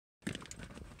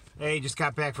Hey, just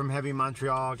got back from Heavy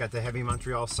Montreal. Got the Heavy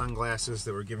Montreal sunglasses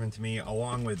that were given to me,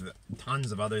 along with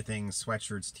tons of other things,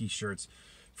 sweatshirts, t-shirts,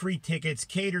 free tickets,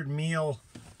 catered meal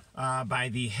by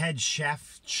the head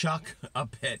chef, Chuck,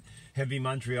 up at Heavy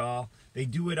Montreal. They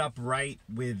do it up right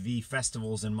with the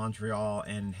festivals in Montreal,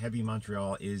 and Heavy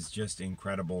Montreal is just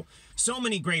incredible. So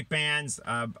many great bands.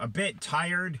 A bit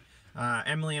tired.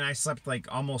 Emily and I slept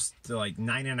almost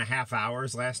 9.5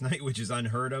 hours last night, which is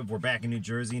unheard of. We're back in New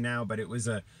Jersey now, but it was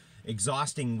a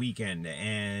exhausting weekend,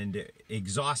 and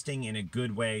exhausting in a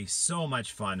good way. So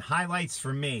much fun. Highlights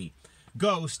for me: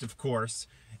 Ghost, of course,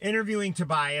 interviewing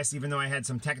Tobias, even though I had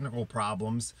some technical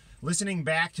problems, listening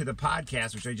back to the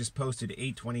podcast, which I just posted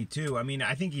 8/22. I mean,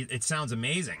 I think it sounds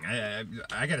amazing.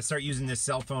 I got to start using this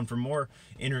cell phone for more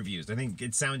interviews. I think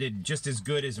it sounded just as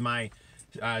good as my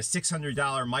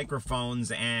 $600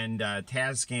 microphones and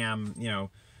Tascam,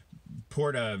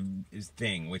 Porta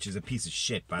thing, which is a piece of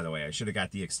shit, by the way. I should have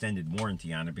got the extended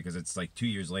warranty on it because it's like 2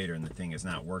 years later and the thing is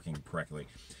not working correctly.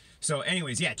 So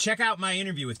anyways, yeah, check out my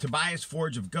interview with Tobias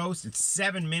Forge of Ghost. It's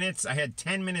 7 minutes. I had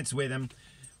 10 minutes with him,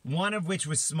 one of which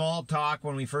was small talk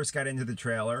when we first got into the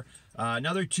trailer.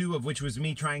 Another 2 of which was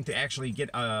me trying to actually get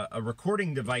a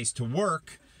recording device to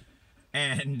work.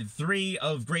 And 3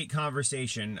 of great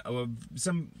conversation.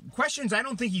 Some questions I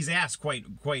don't think he's asked quite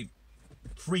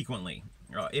frequently,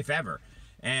 if ever.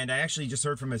 And I actually just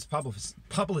heard from his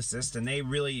publicist, and they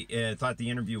really thought the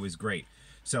interview was great.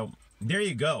 So there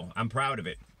you go. I'm proud of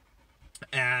it.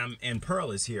 And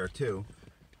Pearl is here too.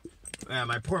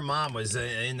 My poor mom was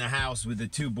in the house with the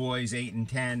 2 boys, 8 and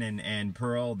 10, and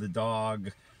Pearl, the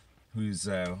dog, who's,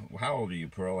 how old are you,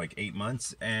 Pearl? Like 8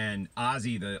 months? And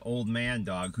Ozzy, the old man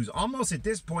dog, who's almost at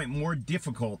this point more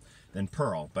difficult than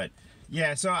Pearl. But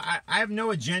yeah, so I have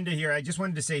no agenda here. I just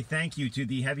wanted to say thank you to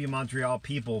the Heavy Montreal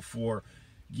people for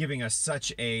giving us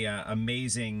such a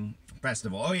amazing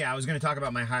festival. Oh yeah, I was going to talk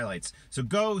about my highlights. So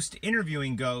Ghost,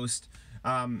 interviewing Ghost,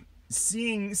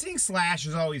 seeing Slash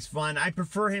is always fun. I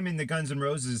prefer him in the Guns N'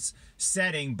 Roses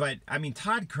setting, but I mean,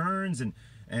 Todd Kearns and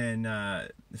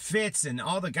Fitz and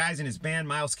all the guys in his band,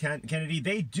 Miles Kennedy,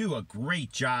 they do a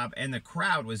great job, and the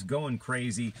crowd was going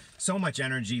crazy. So much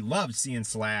energy. Loved seeing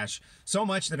Slash. So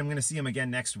much that I'm going to see him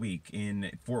again next week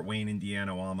in Fort Wayne,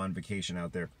 Indiana, while I'm on vacation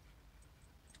out there.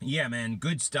 Yeah, man,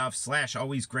 good stuff. Slash,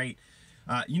 always great.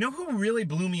 You know who really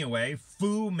blew me away?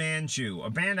 Fu Manchu, a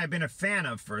band I've been a fan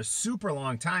of for a super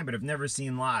long time but have never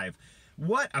seen live.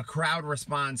 What a crowd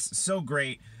response. So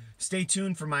great. Stay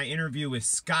tuned for my interview with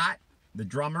Scott, the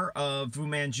drummer of Fu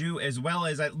Manchu, as well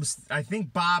as I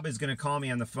think Bob is going to call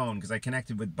me on the phone because I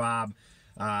connected with Bob.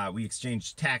 We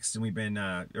exchanged texts and we've been,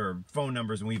 or phone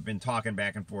numbers, and we've been talking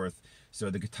back and forth. So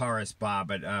the guitarist Bob,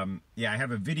 but yeah, I have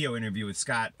a video interview with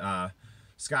Scott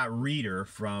Reeder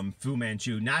from Fu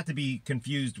Manchu, not to be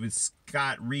confused with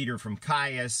Scott Reeder from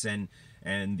Caius and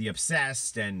The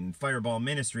Obsessed and Fireball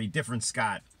Ministry. Different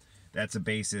Scott. That's a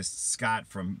bassist.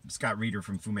 Scott Reeder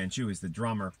from Fu Manchu is the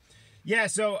drummer. Yeah,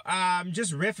 so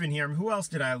just riffing here. Who else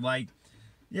did I like?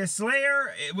 Yeah,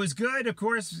 Slayer, it was good. Of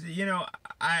course,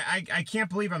 I can't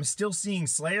believe I'm still seeing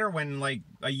Slayer when like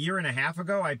a year and a half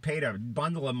ago I paid a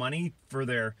bundle of money for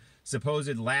their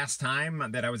supposed last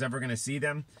time that I was ever going to see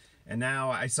them. And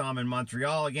now I saw them in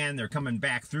Montreal again. They're coming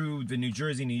back through the New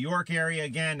Jersey, New York area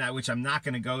again, which I'm not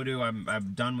going to go to.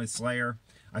 I'm done with Slayer.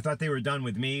 I thought they were done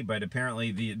with me, but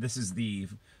apparently this is the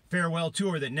farewell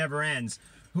tour that never ends.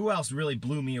 Who else really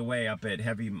blew me away up at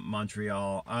Heavy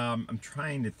Montreal? I'm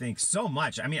trying to think. So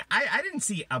much. I mean, I didn't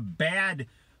see a bad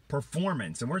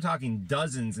performance, and we're talking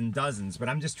dozens and dozens, but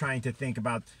I'm just trying to think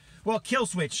about, well,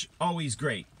 Killswitch, always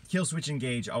great. Killswitch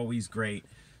Engage, always great.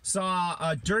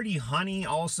 Saw Dirty Honey,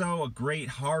 also a great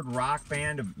hard rock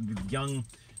band of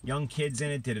young kids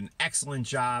in it, did an excellent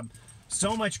job.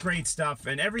 So much great stuff,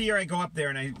 and every year I go up there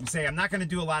and I say I'm not going to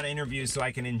do a lot of interviews so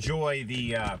I can enjoy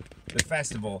the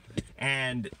festival.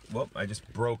 And whoop, I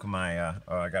just broke my.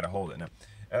 Oh, I got to hold it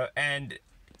now. And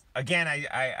again,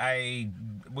 I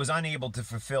was unable to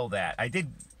fulfill that.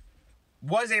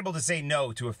 Was able to say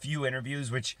no to a few interviews,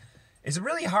 which is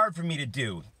really hard for me to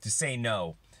do, to say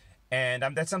no. And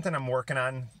that's something I'm working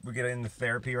on. We're getting into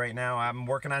therapy right now. I'm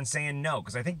working on saying no,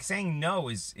 because I think saying no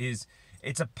is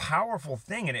it's a powerful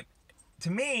thing, and to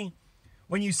me,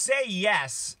 when you say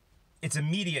yes, it's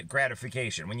immediate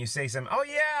gratification. When you say something, oh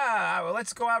yeah, well,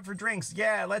 let's go out for drinks.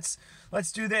 Yeah, let's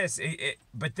do this.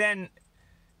 But then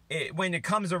when it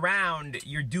comes around,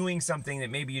 you're doing something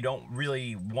that maybe you don't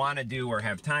really want to do or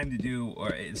have time to do,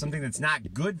 or something that's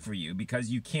not good for you because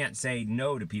you can't say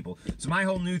no to people. So my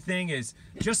whole new thing is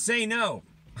just say no.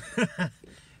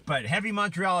 But Heavy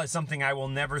Montreal is something I will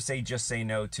never say just say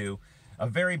no to. a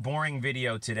very boring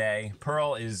video today.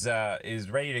 Pearl is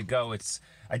ready to go.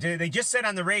 They just said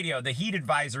on the radio the heat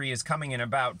advisory is coming in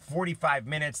about 45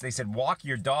 minutes. They said walk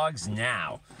your dogs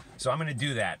now. So I'm gonna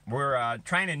do that. We're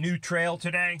trying a new trail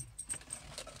today.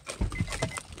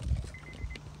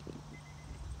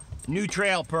 New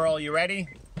trail, Pearl, you ready?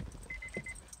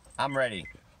 I'm ready.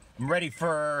 I'm ready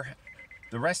for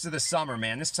the rest of the summer,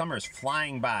 man. This summer is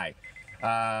flying by.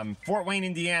 Fort Wayne,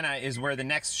 Indiana is where the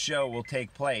next show will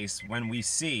take place when we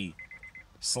see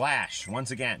Slash once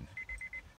again.